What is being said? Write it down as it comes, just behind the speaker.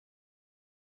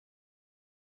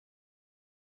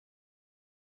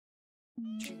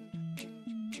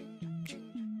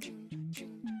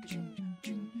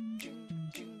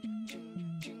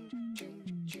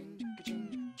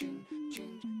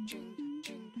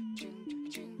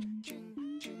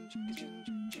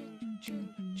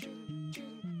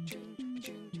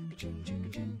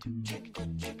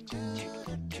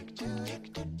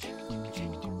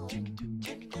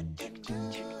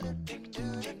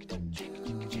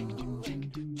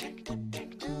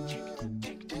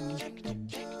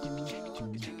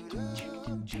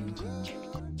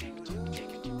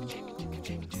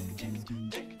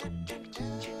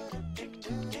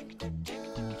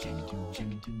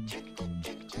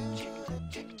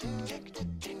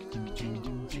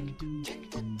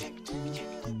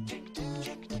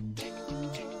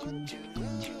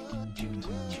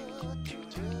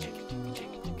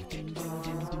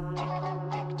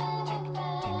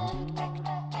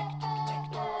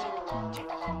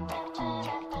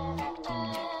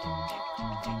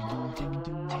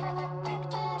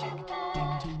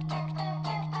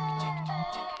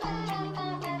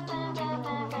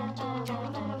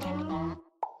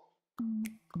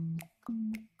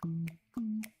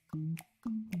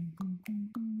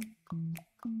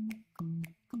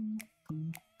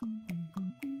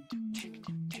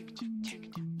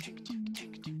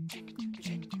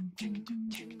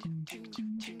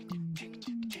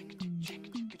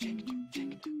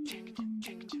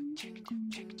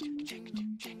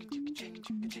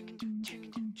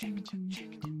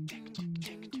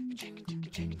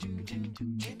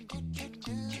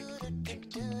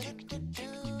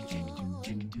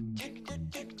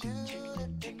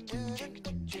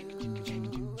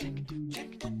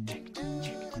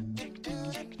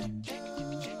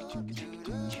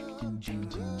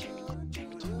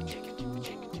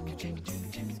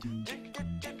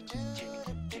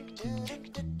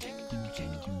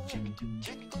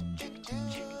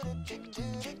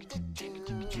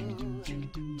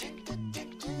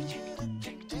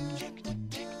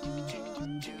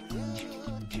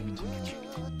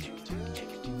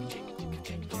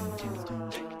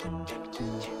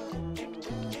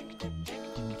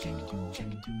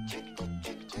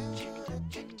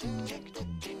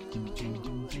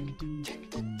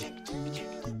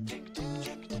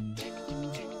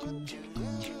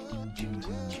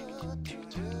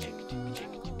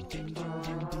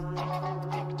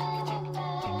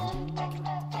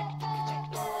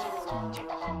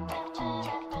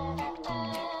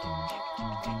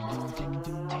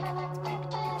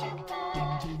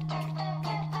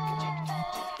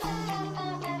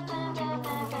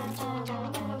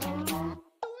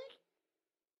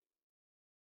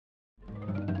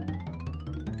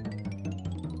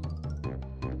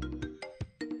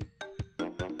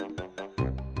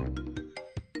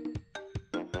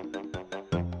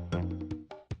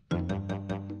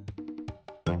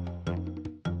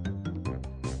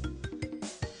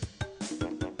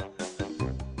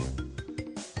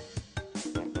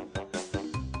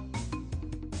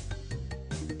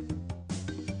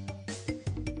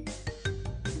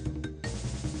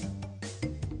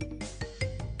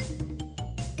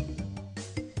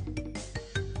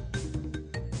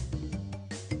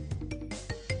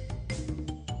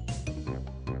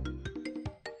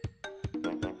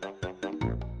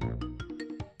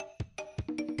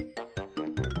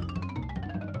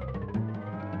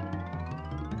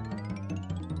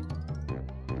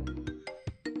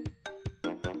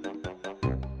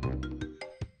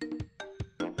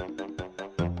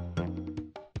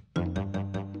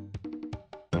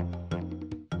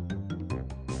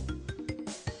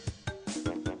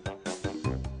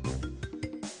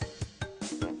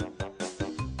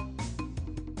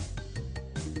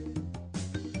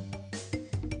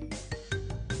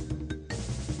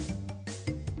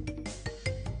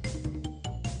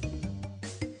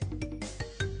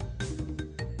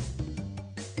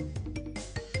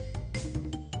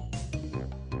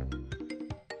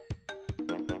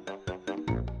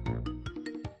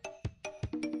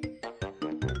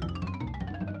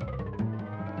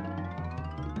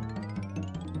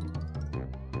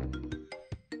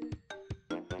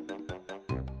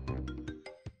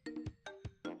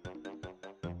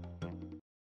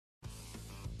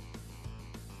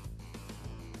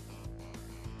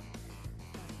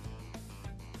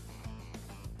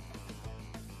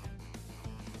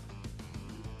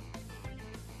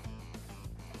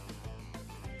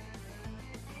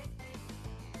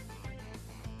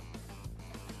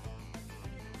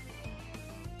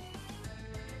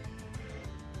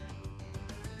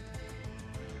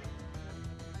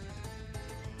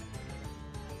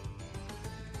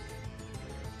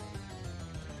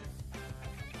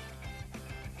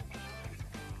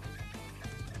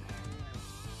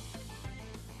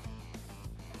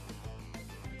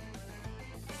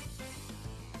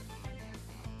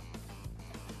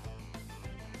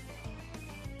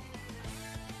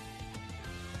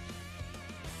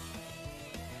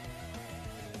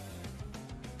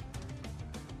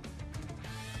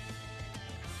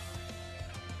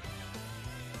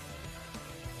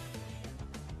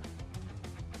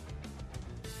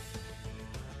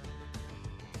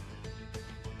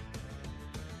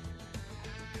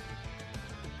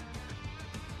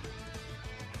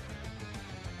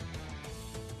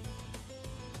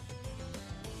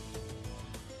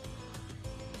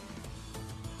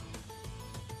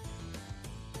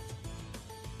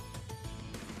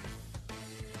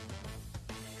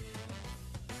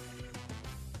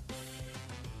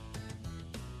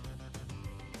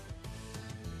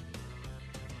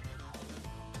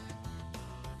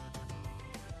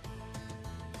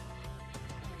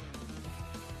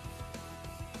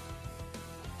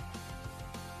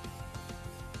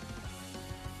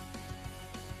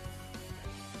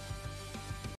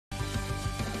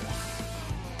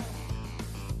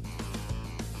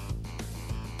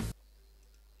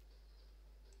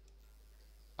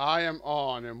I am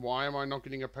on, and why am I not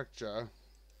getting a picture?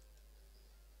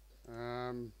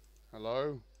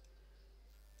 Hello?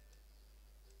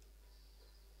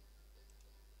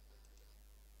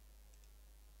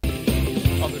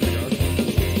 Oh, there we go.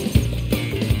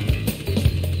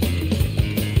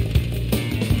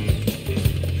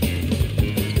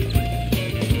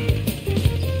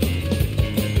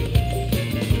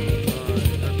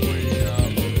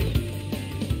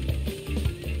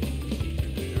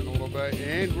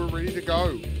 And we're ready to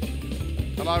go.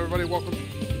 Hello everybody, welcome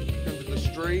to the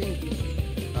stream.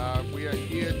 We are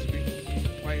here to be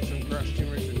playing some Crash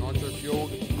Team Racing Nitro Fuel.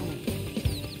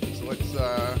 So let's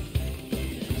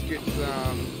get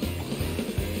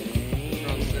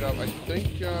set up. I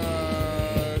think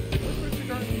yeah.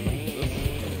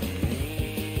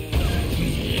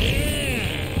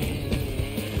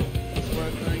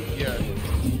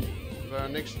 The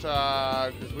next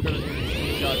because we're gonna do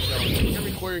the challenge. We're gonna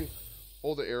be clearing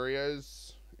all the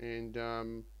areas, and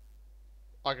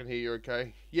I can hear you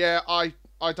okay. Yeah, I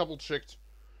double checked.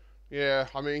 Yeah,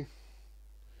 I mean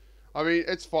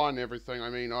it's fine and everything. I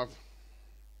mean, I've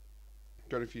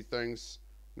got a few things,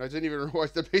 and I didn't even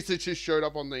realize the message just showed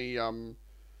up on the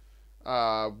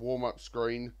warm-up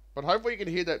screen. But hopefully you can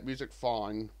hear that music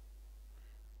fine.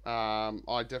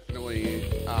 I definitely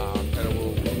had a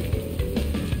little.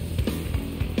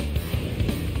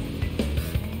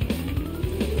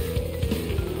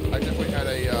 I definitely had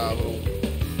a little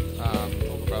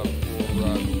talk about it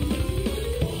before.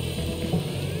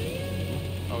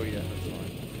 Oh yeah, that's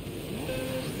fine.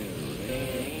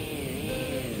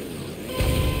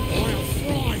 I'll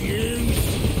fry you.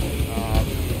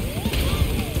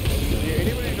 Yeah,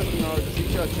 anybody who doesn't know, the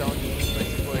CTR challenge is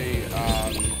basically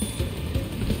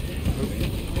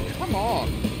come on.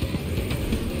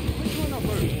 Why do I not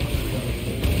move?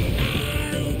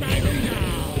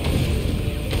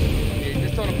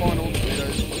 Trying to find all the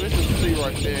videos. This is C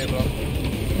right there, but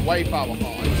I'm way far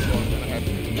behind, so I'm going to have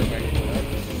to go back into that.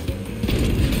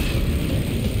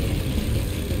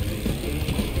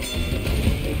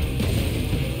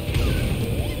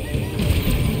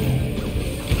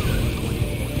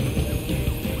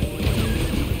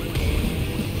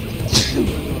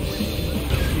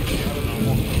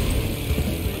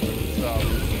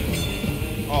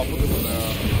 I'll put this on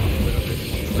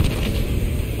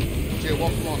yeah,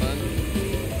 welcome on in.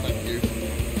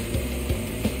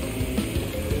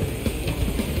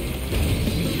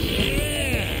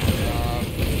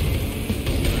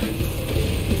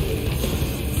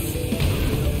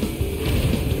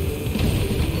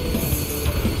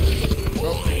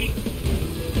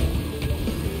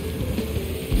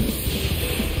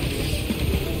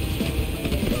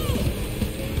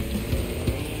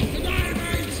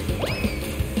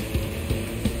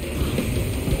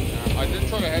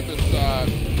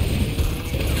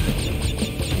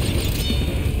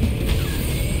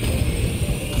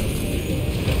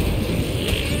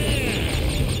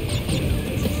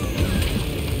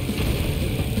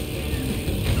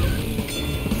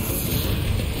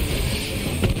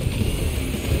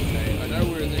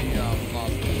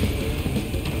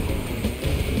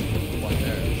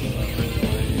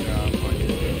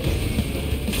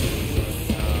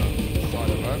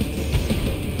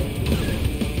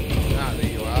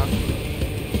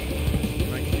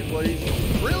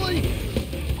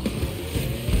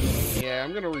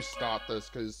 Restart this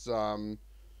because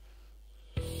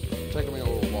it's taking me a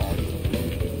little while.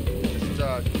 Just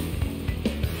I'll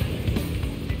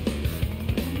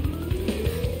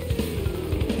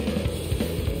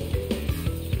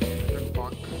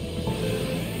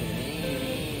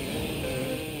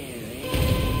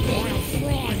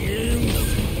fry you.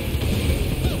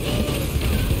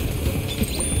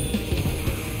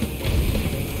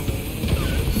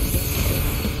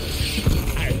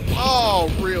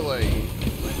 oh, really?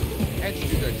 How'd you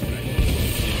do that to me?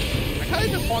 I can't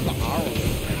even find the R on this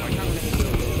game. I can't even do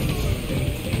it.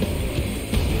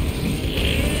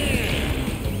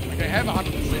 Okay, I have 100%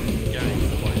 of the game.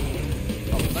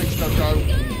 Oh, thanks, Coco.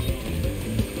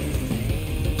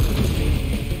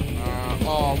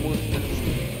 Oh, I'm working it.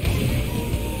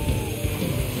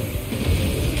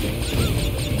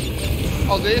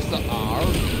 Oh, there's the R.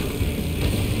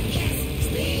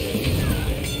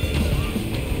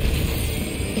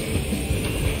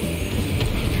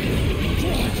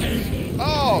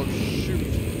 Oh, shoot.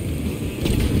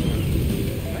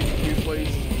 Thank you,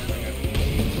 please.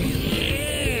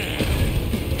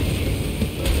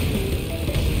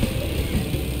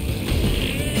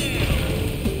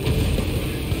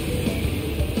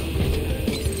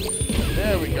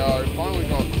 There we go. Finally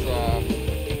got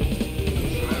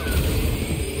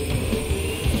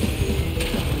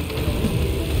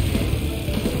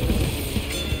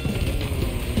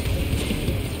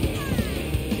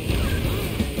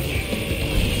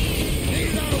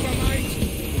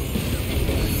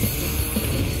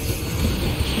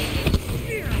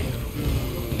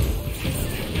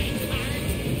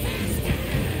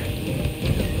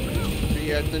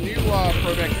yeah, the new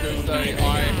Promax Thursday,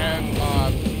 I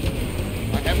have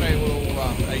a little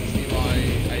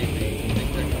HDMI AV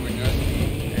thing coming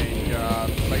in, and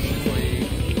basically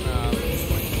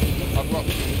I've got,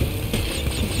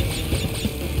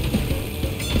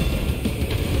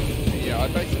 yeah, I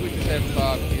basically just have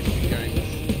PS2 games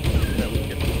that would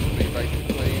get them to me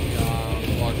basically,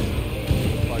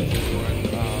 by genuine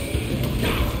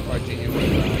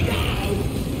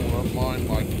of mine,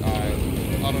 like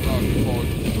I don't know if you follow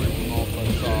the stream or not, but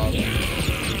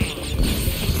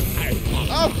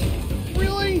oh,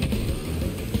 really?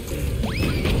 Give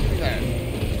me that.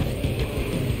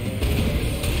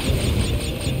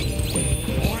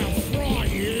 I'll fry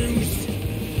you.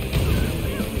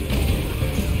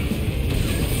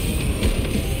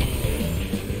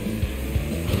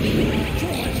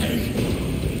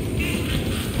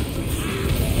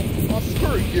 Oh,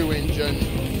 screw you, engine.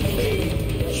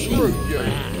 Screw you.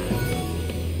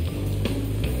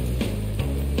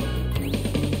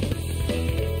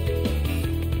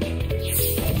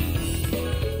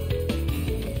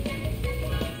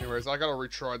 Anyways, I gotta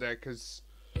retry that because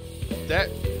that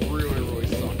really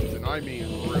sucked, and I mean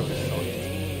really sucked.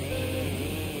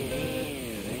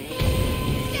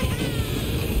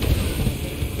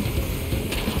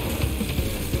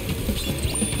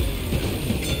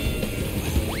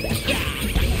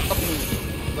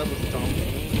 That was dumb.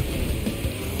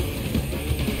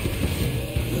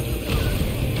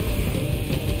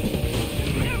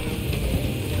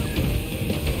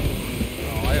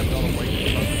 Oh, I have another way.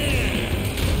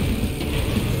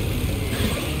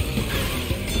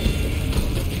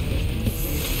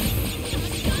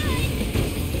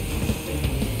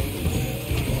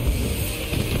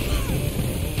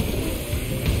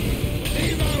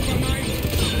 Game over, mate.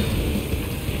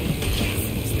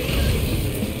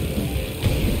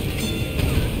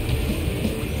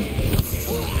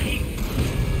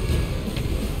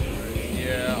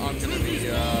 Yeah, I'm gonna be,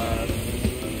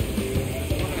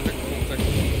 looking at the cool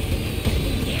section.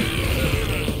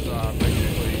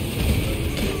 Basically,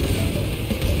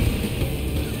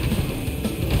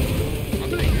 I'm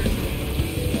gonna use it.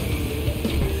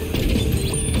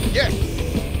 Yes!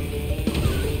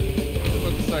 I was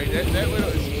about to say, that little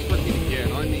is freaking again.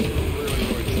 I mean, really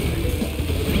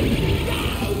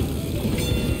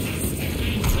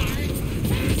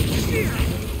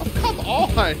oh, come on!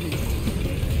 Alright,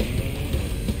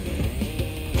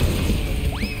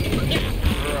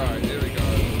 there we go.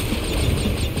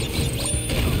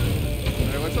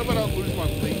 Okay, let's hope I don't lose my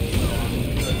lead this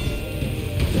time, because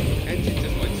Angie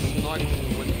just like sniped the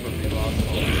win from me last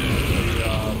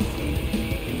time.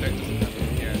 If that doesn't happen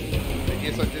again. And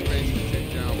yes, I did manage to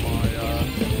take down my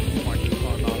my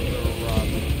time after my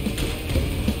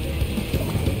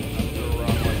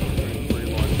 3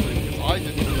 live stream, because I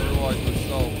didn't even realize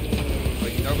myself.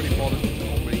 Like, nobody bothered to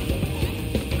tell me.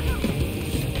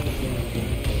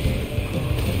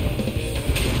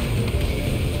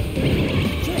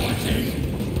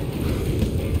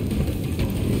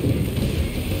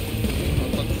 I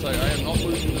was about to say, I am not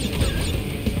losing this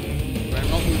again. I am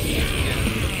not losing this again.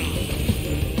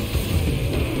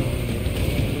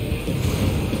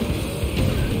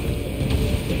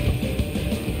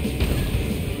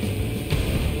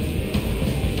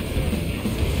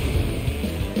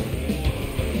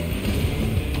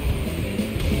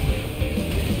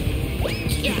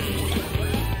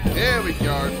 There we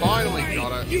go, finally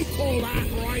got it. You call that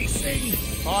racing?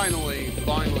 Finally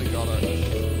got it.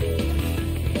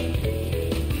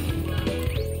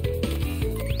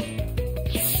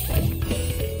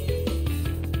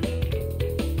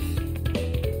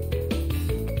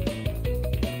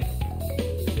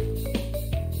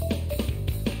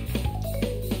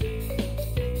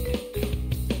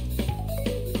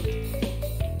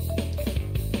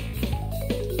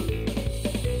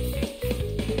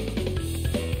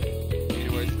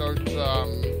 Anyways, don't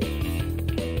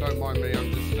mind me.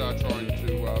 I'm just trying to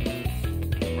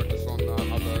focus on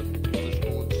other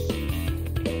Discords.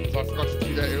 So I forgot to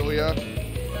do that earlier.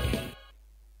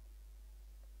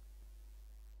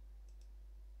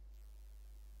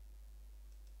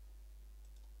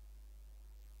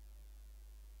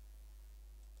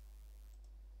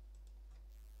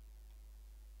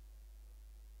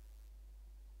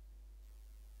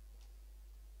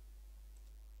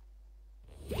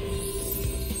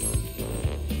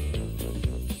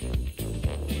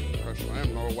 Gosh, I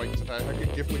am not awake today. I can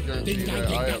definitely guarantee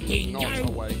that I am not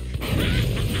awake.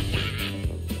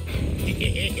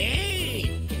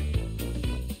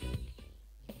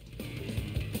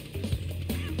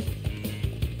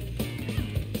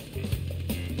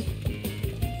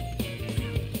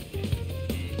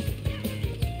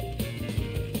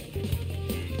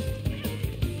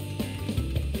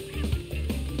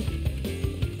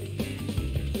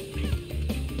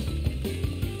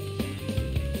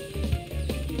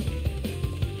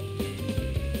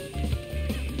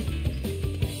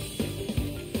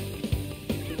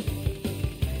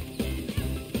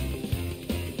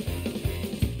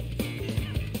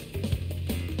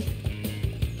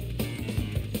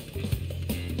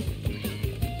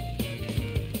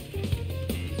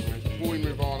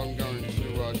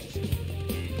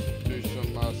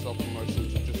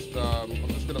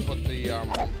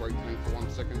 on break thing for 1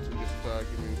 second, so just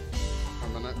give me a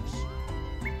minute.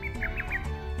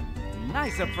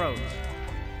 Nice approach.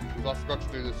 Because I forgot to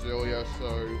do this earlier, so...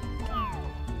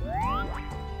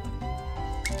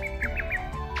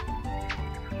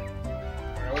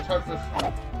 Alright, let's hope this...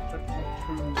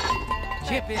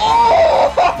 Chip in.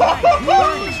 Oh!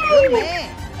 Nice. Good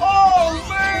man. Oh,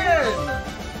 man!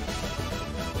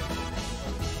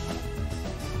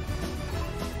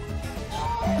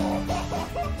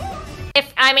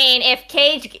 If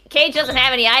Cage doesn't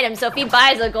have any items, so if he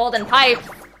buys a golden pipe,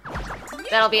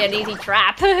 that'll be an easy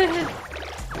trap.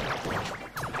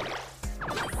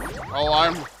 Oh,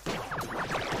 I'm...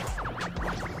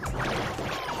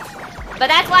 But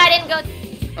that's why I didn't go.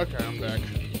 Okay, I'm back.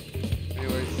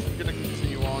 Anyways, we're gonna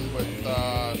continue on with,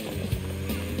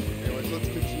 Anyways, let's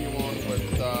continue on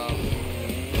with,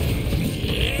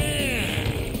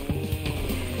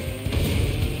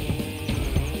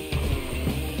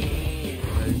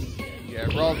 Yeah,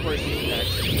 roller coaster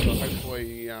next, so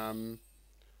hopefully,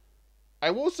 I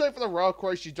will say for the roller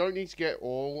coaster, you don't need to get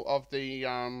all of the,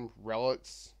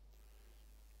 relics.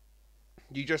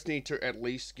 You just need to at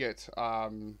least get,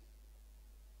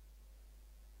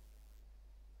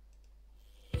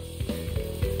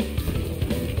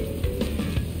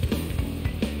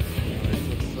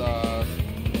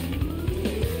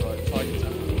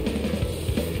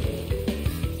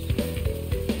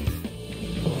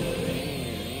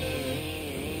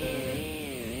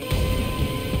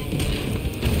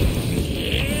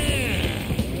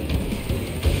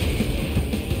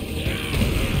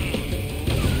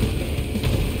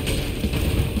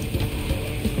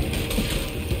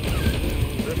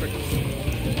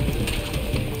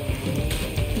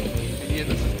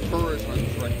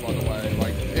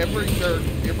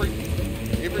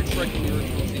 every track in the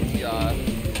original GTR,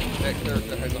 that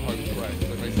character has a home track.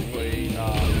 So basically,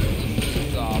 this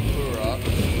is Pura,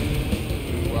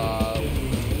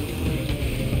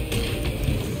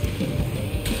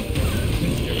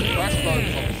 who the crash mode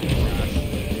is obviously crash.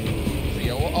 So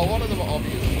yeah, a lot of them are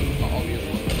obvious ones.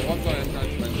 The ones I am going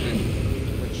to mention,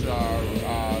 which are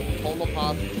Polar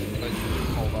Path, which is basically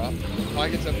Polar,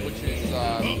 Tiger Tip, which is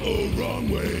wrong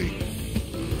way.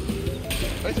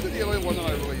 basically the only one that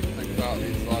I really think about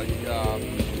is like,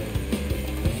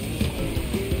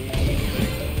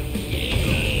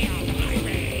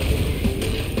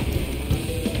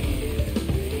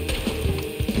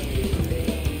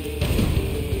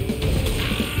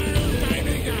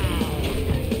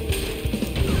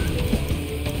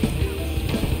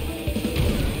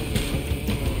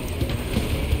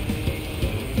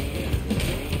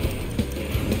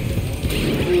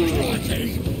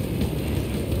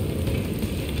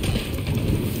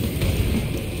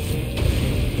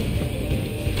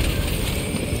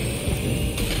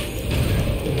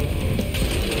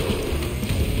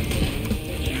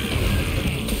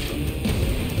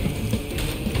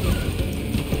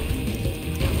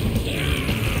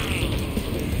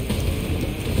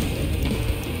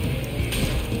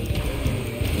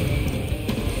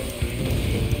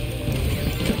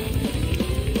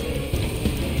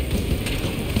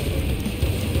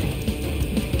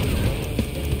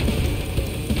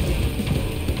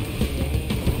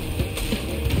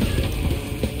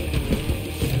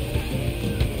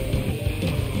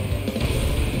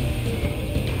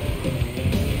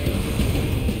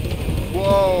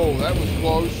 whoa, that was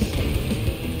close.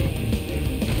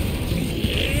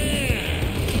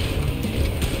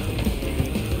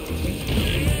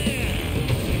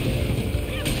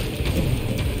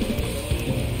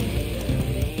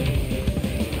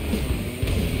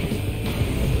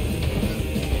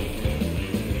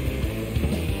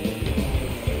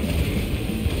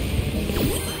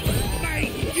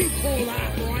 Mate, you call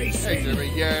that racing? Hey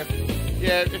Jimmy, yeah,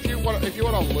 if you want to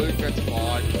loot, that's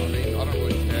fine. I mean, I don't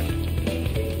really care. I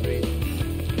mean,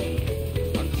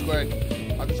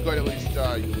 I'm just glad at least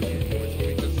let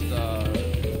me just adjust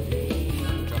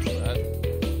that.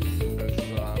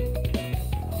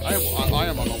 Because I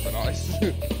am unorganized.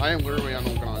 I am literally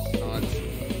unorganized tonight.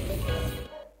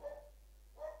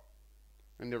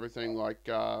 And everything like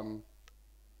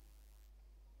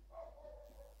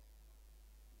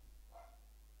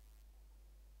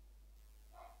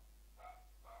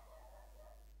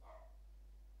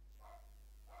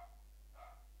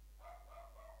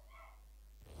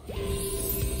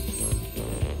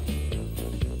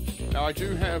now I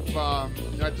do have,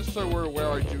 just so we're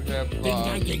aware, I do have,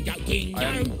 I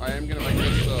am going to make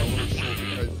this a little short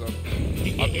because, I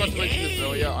forgot to mention this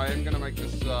earlier, I am going to make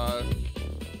this, session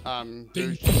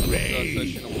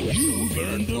a little short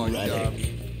because, like,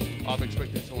 I'm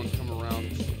expecting someone to come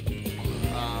around,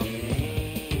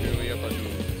 earlier, but,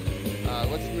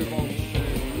 let's move on to...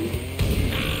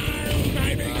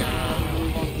 Baby,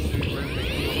 move on to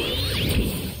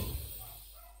Rampage.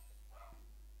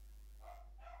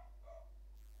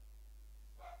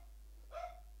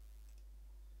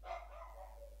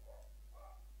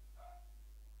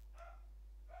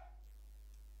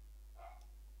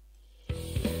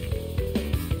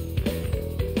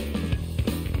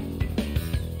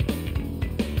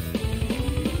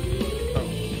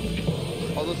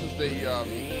 Oh, this is the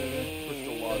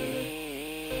crystal one.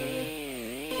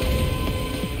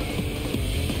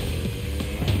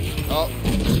 Oh.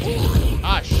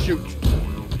 Ah, shoot.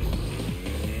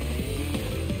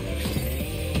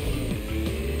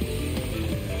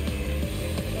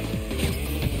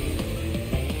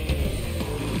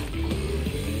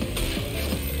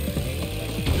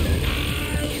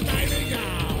 baby, go.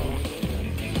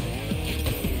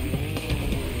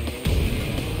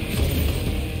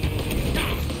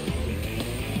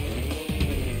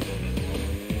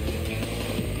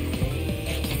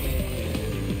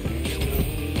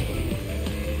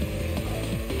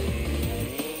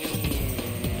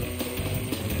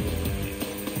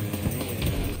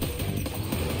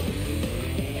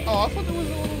 Oh, I thought there was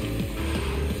a little...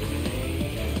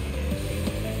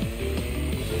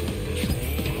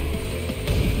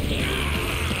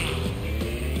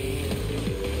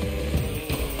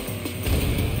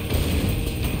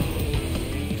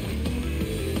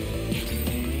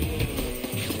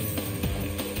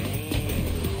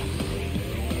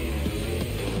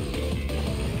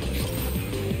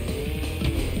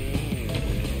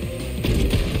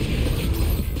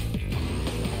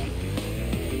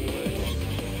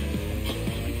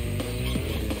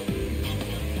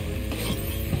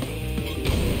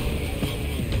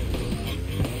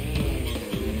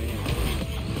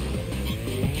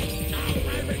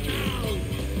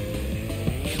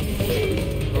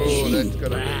 Oh, that's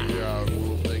gonna be a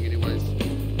little thing. Anyways,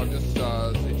 I'm just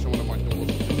seeing someone at my door.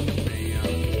 Just give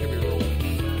me a roll.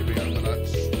 Give me a minute.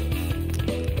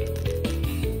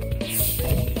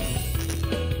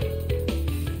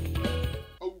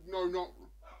 Oh no, not.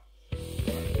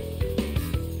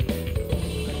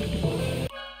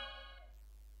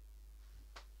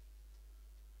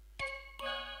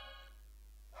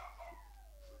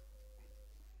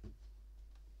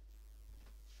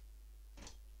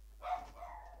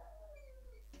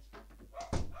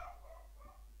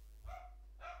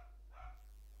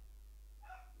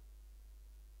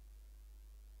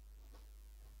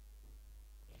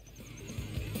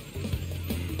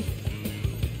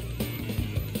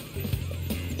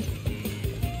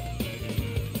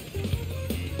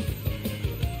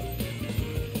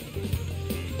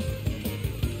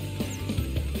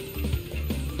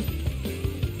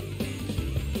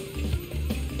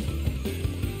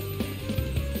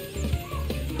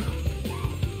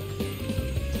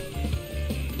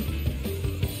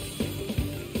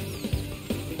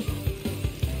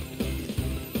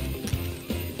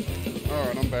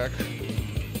 Alright, I'm back.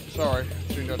 Sorry,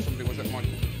 assumed that somebody was at my...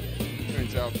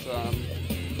 Turns out,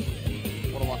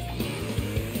 one of my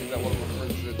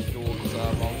friends at the doors,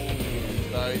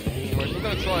 today. Anyways, we're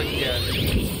gonna try again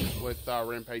with,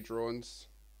 Rampage Ruins.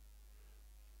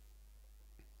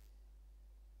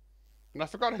 And I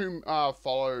forgot who,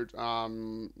 followed,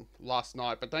 last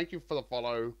night, but thank you for the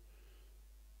follow.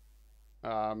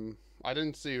 I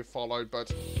didn't see who followed,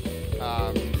 but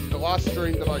the last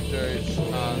stream that I did,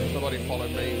 somebody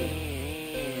followed me.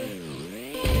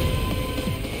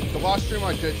 The last stream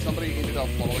I did, somebody ended up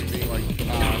following me, like,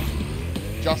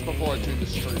 just before I turned the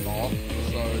stream off.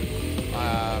 So,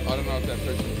 I don't know if that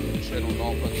person's in the chat or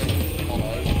not, but thank you for the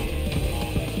follow.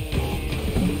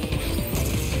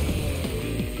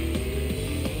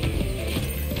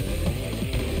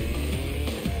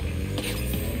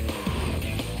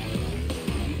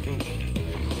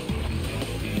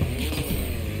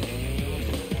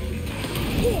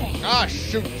 Ah,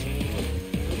 shoot! And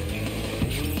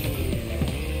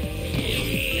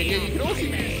yeah, you can also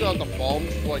use the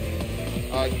bombs to, like,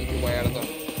 get your way out of them.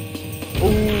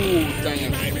 Ooh, dang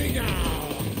it.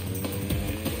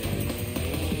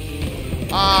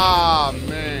 Ah,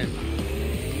 man.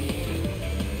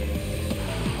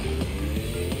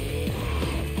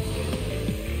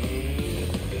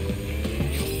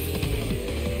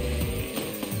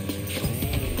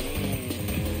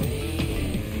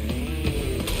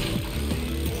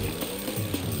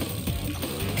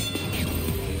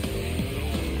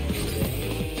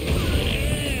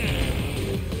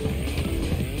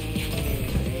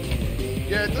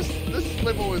 Yeah, this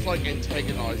level is like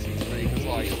antagonizing to me because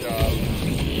like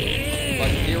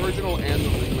the original and the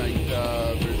remake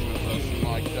version of this, and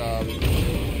like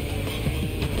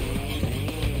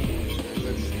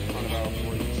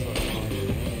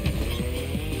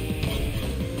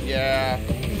Yeah.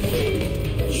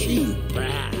 Too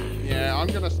bad. Yeah, I'm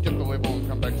gonna skip the level and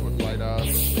come back to it later. I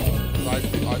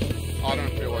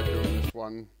don't feel like doing this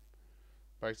one,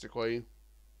 basically.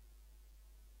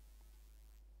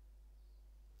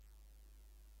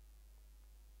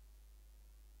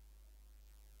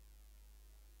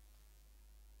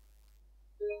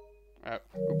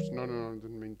 Oops, no, I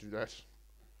didn't mean to do that.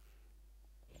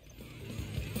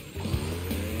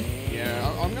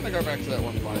 Yeah, I'm gonna go back to that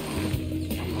one later.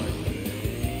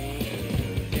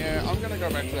 Yeah, I'm gonna go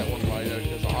back to that one later,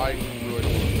 because I really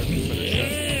don't want to finish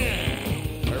it.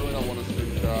 I really don't want to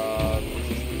spend,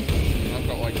 I've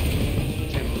got like 10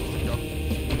 minutes to go.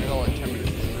 I've got like 10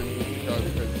 minutes to go,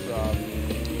 because,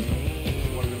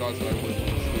 one of the guys that I work with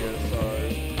is here, so,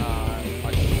 I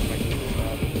just make it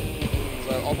start.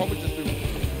 So, I'll probably just do,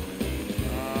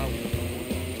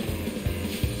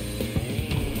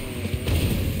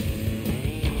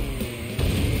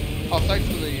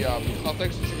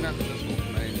 thanks for checking out the Discord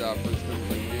and for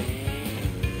streaming you.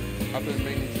 I've been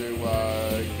meaning to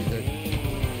get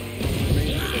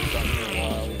that done for a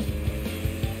while.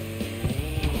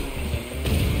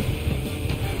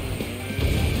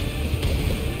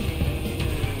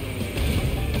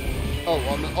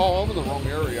 I'm in the wrong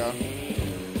area.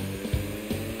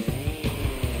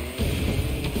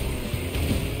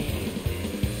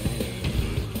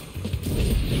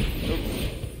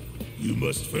 You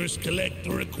must first collect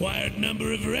the required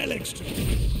number of relics.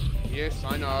 Yes,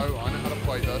 I know how to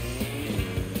play this.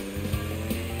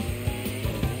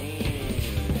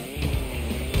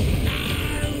 No,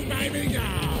 baby, no.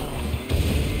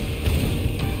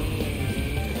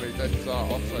 Wait, that's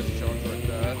offside challenge right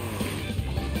there.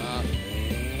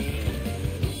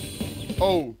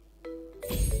 Oh!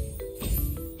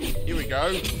 Here we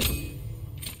go.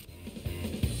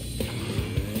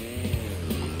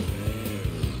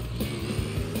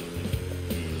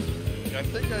 I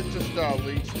think that just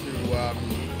leads to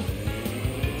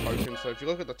tokens. So if you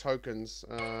look at the tokens,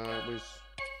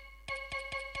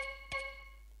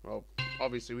 well,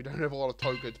 obviously we don't have a lot of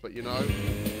tokens, but you know.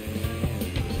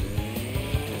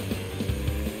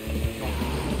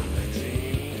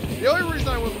 The only reason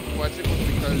I went with Classic was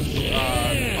because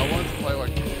I wanted to play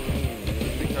like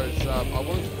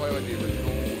the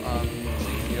original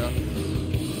CTR,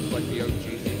 like the OG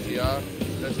CTR.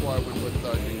 That's why I went with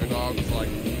Dingo Dog. It's like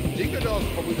Dingo Dog's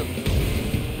probably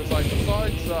because like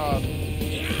besides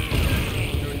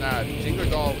doing that, Dingo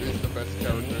Dog is the best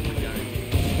character in the game.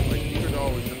 Like Dingo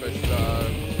Dog is the best.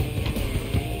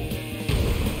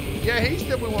 Yeah, he's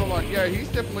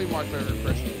definitely my favorite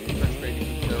Crash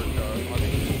Bandicoot character. I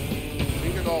mean,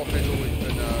 Dingo Dog has always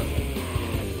been.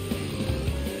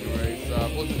 Anyways,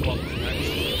 Blizzard Box next.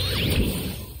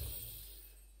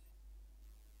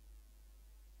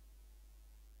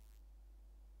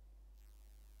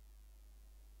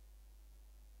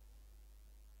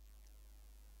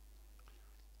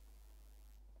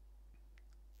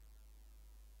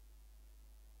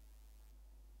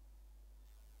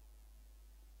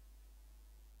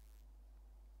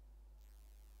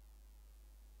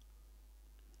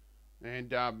 And,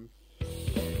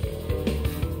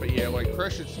 but yeah, like,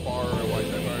 Crash and Spyro, like,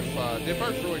 they're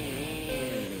both really,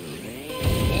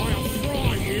 I'll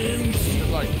fry you. cause,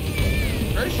 like,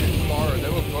 Crash and Spyro, they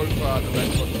were both, the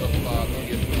best ones of, the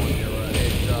PS1 era,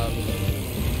 and,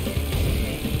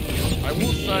 I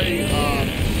will say,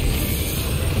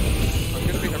 I'm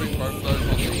gonna be having both of those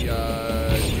on the,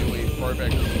 yearly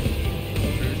Throwback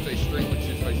Tuesday stream, which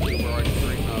is basically where I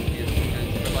stream, PS2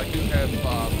 games, but I do have,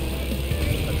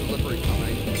 delivery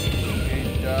coming,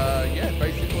 and yeah,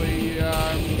 basically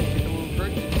get a little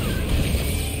trick.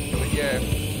 But yeah,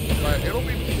 it'll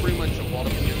be pretty much a lot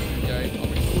of PS2 games.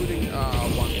 I'm including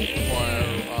one via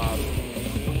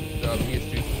the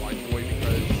PS2 Flight Boy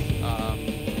because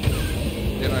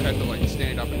then I had to like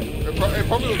stand up and it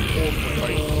probably looks awful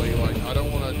basically. Like I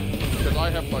don't want to because I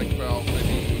have like about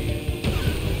maybe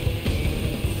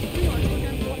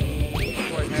what do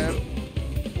I have?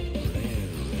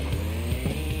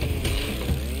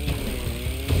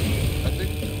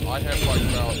 I have like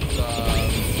about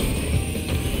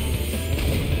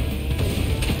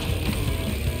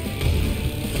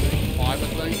 5, I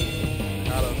think,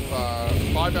 out of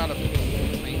 5 out of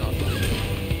 15, I think.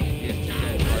 Yes, 2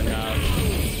 games right now.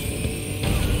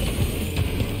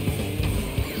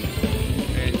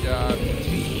 And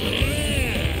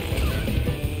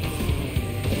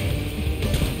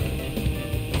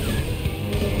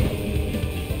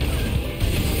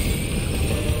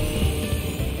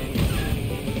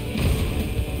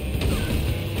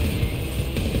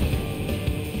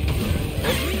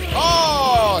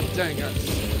dang it.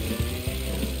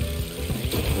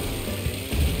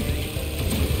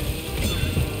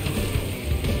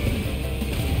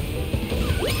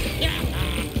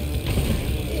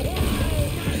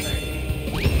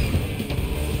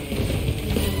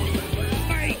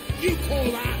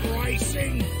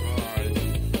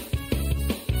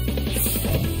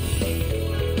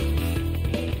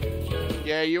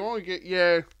 Yeah, you only get,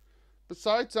 yeah.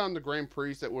 Besides the Grand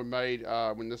Prix that were made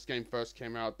when this game first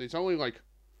came out, there's only like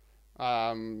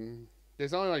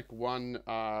one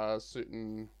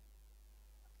certain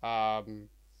thing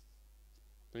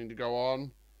to go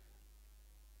on.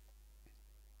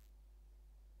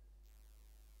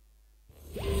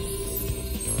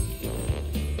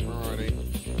 Alrighty.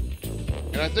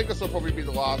 And I think this will probably be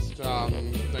the last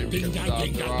thing because there is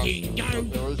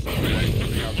somebody waiting for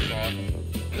me outside.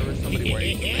 There is somebody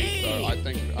waiting for me, so I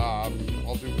think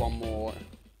I'll do one more.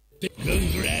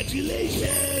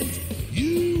 Congratulations!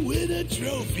 You win a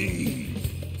trophy!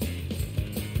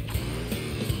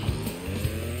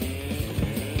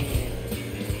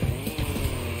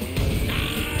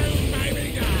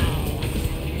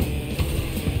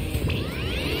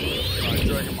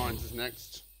 Dragon Mines is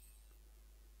next.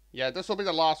 Yeah, this will be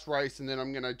the last race, and then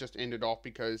I'm gonna just end it off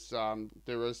because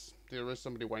there is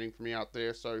somebody waiting for me out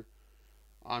there. So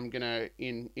I'm gonna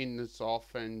end this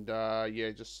off, and yeah,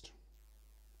 just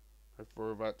go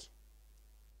for it.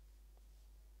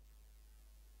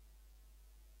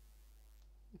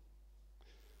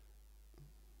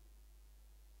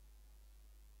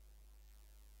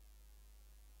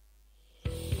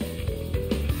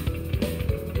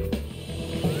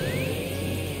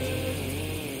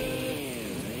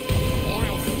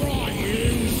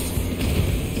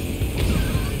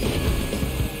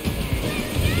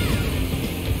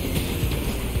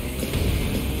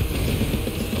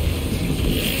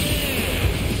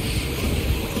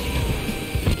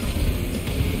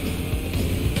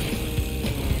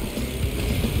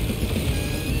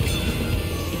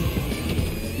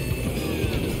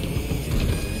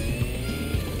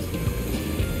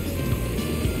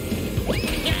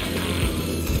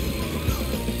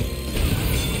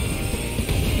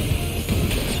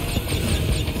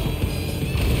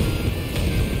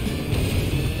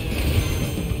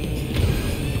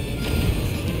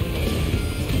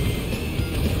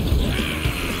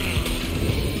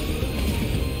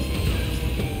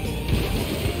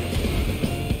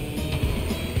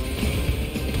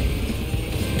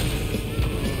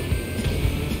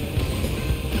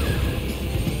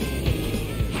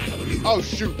 Oh,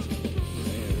 shoot.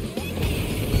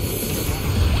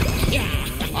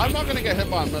 I'm not going to get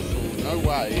hit by a missile. No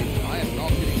way. I am not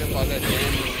getting hit by that damn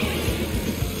missile.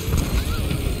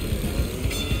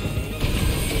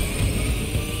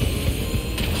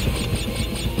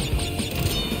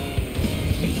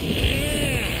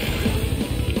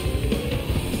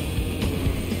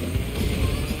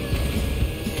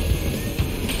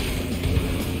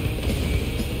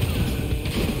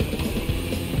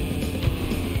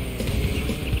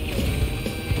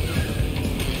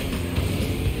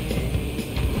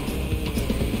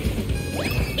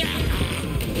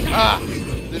 Ah!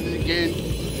 Did it again.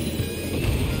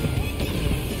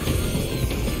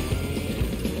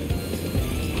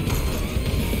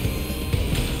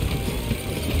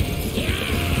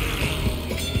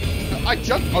 I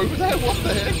jumped over there? What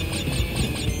the heck?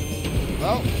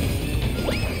 Well.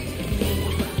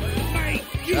 Mate,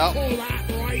 you Nope. call that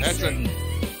racing? That's it.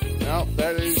 Nope,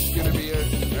 that is gonna be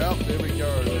it. Well, there we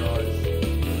go, guys.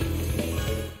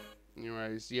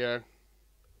 Anyways, yeah.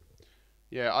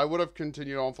 Yeah, I would have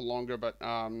continued on for longer, but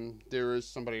there is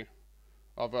somebody.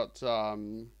 I got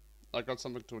something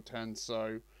to attend,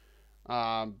 so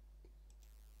by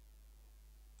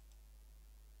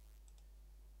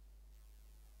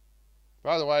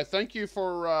the way, thank you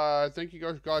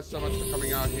guys so much for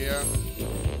coming out here.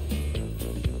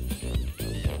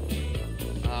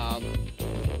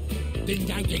 Ding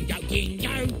dong, ding dong, ding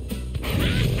dong.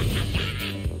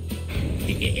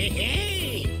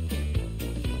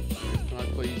 Can I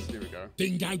please? There we go.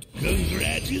 Ding dong.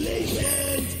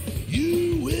 Congratulations!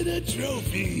 You win a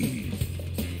trophy!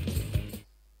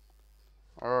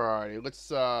 Alrighty, let's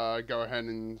go ahead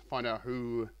and find out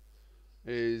who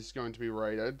is going to be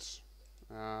rated.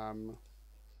 I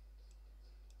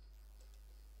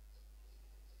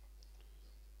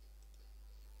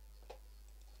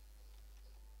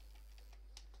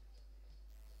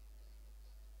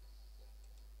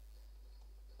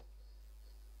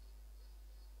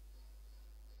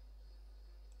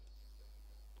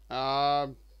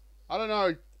don't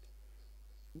know.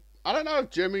 I don't know if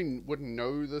Jimmy would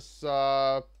know this,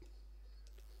 I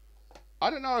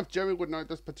don't know if Jimmy would know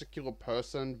this particular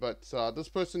person, but, this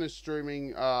person is streaming,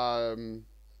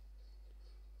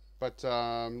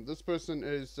 this person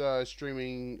is,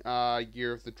 streaming,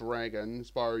 Year of the Dragon,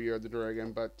 Spyro Year of the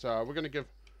Dragon, but, I'm gonna give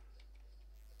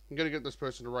this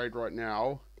person a raid right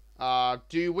now.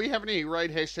 Do we have any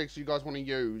raid hashtags you guys want to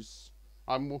use?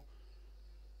 Do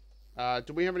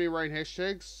we have any raid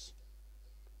hashtags?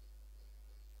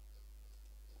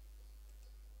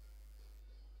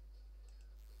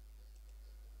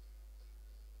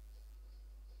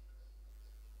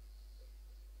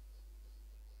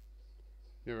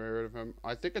 Never heard of him.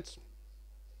 I think it's.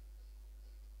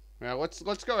 Yeah, let's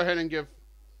go ahead and give.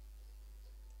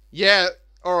 Yeah.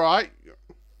 All right.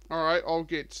 All right. I'll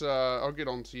get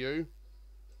on to you.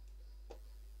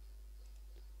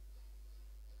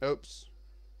 Oops.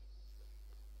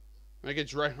 I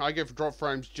get drop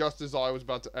frames just as I was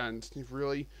about to end.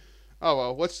 Really? Oh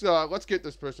well. Let's get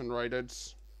this person rated.